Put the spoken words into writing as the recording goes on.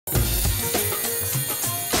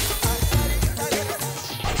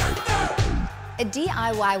A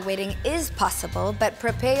DIY wedding is possible, but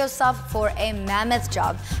prepare yourself for a mammoth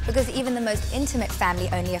job because even the most intimate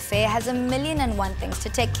family-only affair has 1,000,001 things to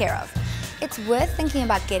take care of. It's worth thinking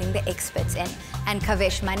about getting the experts in. And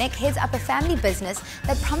Kavesh Manick heads up a family business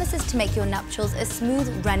that promises to make your nuptials a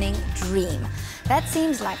smooth-running dream. That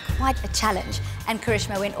seems like quite a challenge, and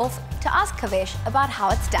Carishma went off to ask Kavesh about how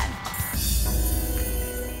it's done.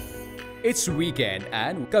 It's weekend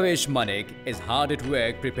and Kavesh Manick is hard at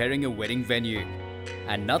work preparing a wedding venue.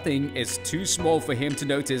 And nothing is too small for him to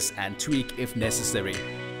notice and tweak if necessary.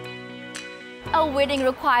 A wedding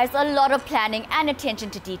requires a lot of planning and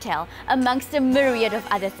attention to detail, amongst a myriad of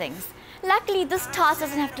other things. Luckily, this task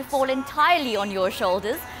doesn't have to fall entirely on your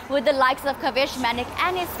shoulders, with the likes of Kavesh Manick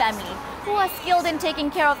and his family, who are skilled in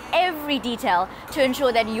taking care of every detail to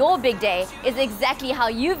ensure that your big day is exactly how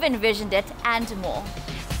you've envisioned it and more.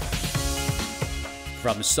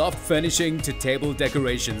 From soft furnishing to table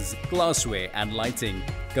decorations, glassware and lighting,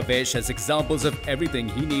 Kavesh has examples of everything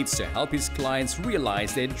he needs to help his clients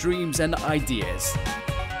realize their dreams and ideas.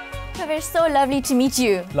 Kavesh, so lovely to meet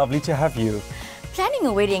you. Lovely to have you. Planning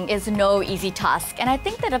a wedding is no easy task, and I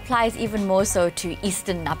think that applies even more so to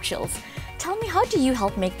Eastern nuptials. Tell me, how do you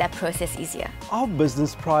help make that process easier? Our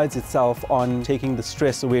business prides itself on taking the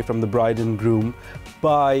stress away from the bride and groom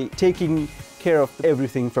by taking care of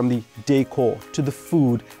everything from the decor to the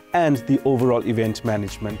food and the overall event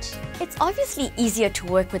management. It's obviously easier to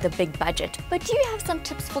work with a big budget, but do you have some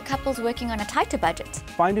tips for couples working on a tighter budget?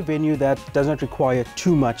 Find a venue that does not require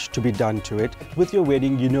too much to be done to it. With your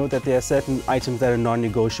wedding, you know that there are certain items that are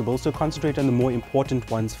non-negotiable, so concentrate on the more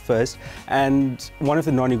important ones first. And one of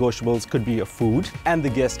the non-negotiables could be your food and the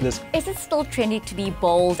guest list. Is it still trendy to be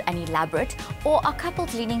bold and elaborate, or are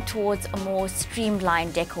couples leaning towards a more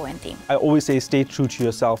streamlined decor and theme? I always say stay true to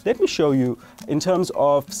yourself. Let me show you in terms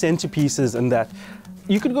of centerpieces and that.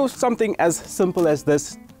 You could go something as simple as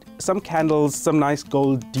this, some candles, some nice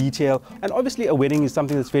gold detail, and obviously a wedding is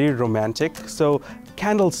something that's very romantic, so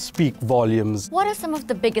candles speak volumes. What are some of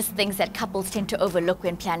the biggest things that couples tend to overlook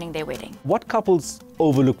when planning their wedding? What couples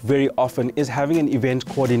overlook very often is having an event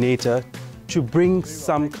coordinator to bring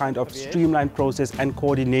some kind of streamlined process and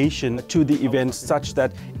coordination to the event such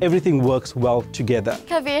that everything works well together.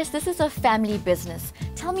 Kavesh, this is a family business.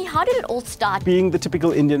 Tell me, how did it all start? Being the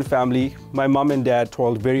typical Indian family, my mom and dad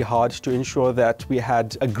toiled very hard to ensure that we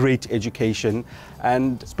had a great education,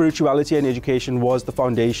 and spirituality and education was the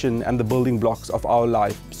foundation and the building blocks of our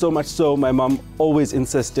life. So much so, my mom always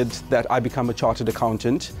insisted that I become a chartered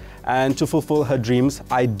accountant. And to fulfill her dreams,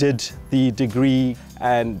 I did the degree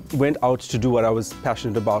and went out to do what I was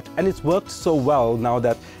passionate about. And it's worked so well now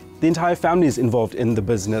that the entire family is involved in the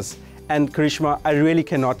business. And Carishma, I really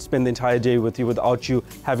cannot spend the entire day with you without you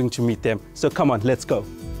having to meet them. So come on, let's go.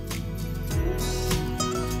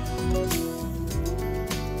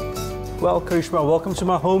 Well, Carishma, welcome to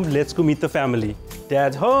my home. Let's go meet the family.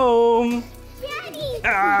 Dad's home. Daddy!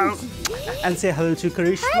 And say hello to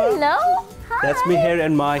Carishma. Hello. That's Meher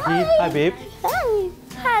and Mahi. Hi, babe. Hi.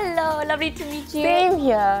 Hello, lovely to meet you. Same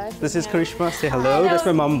here. This is Carishma. Say hello. That's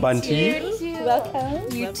my mom, Bunty.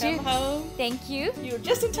 Welcome. You too. Home. Thank you. You're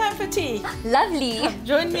just in time for tea. Lovely.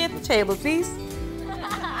 Join me at the table, please.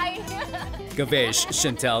 Kavesh,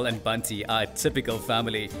 Chantal and Bunty are a typical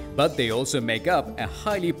family, but they also make up a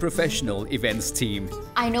highly professional events team.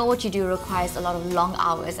 I know what you do requires a lot of long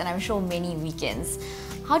hours, and I'm sure many weekends.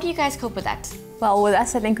 How do you guys cope with that? Well, with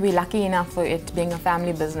us, I think we're lucky enough for it being a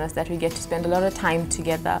family business that we get to spend a lot of time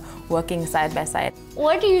together working side by side.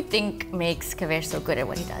 What do you think makes Kavesh so good at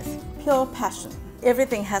what he does? Pure passion.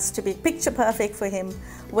 Everything has to be picture perfect for him,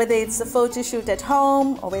 whether it's a photo shoot at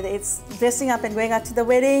home or whether it's dressing up and going out to the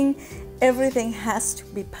wedding. Everything has to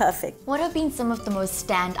be perfect. What have been some of the most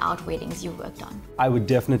standout weddings you've worked on? I would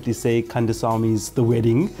definitely say Kandaswamy's The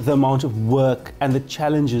Wedding. The amount of work and the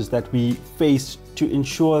challenges that we faced to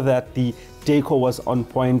ensure that the decor was on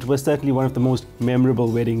point was certainly one of the most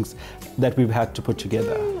memorable weddings that we've had to put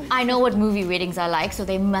together. I know what movie weddings are like, so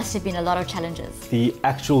there must have been a lot of challenges. The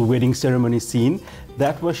actual wedding ceremony scene,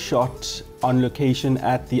 that was shot on location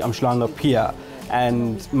at the Amshlanga Pier.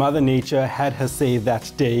 And Mother Nature had her say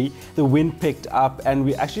that day. The wind picked up and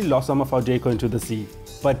we actually lost some of our decor into the sea.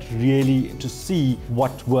 But really, to see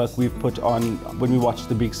what work we've put on when we watch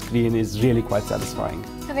the big screen is really quite satisfying.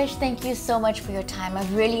 Kavesh, thank you so much for your time.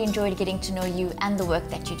 I've really enjoyed getting to know you and the work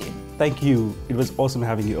that you do. Thank you. It was awesome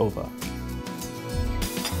having you over.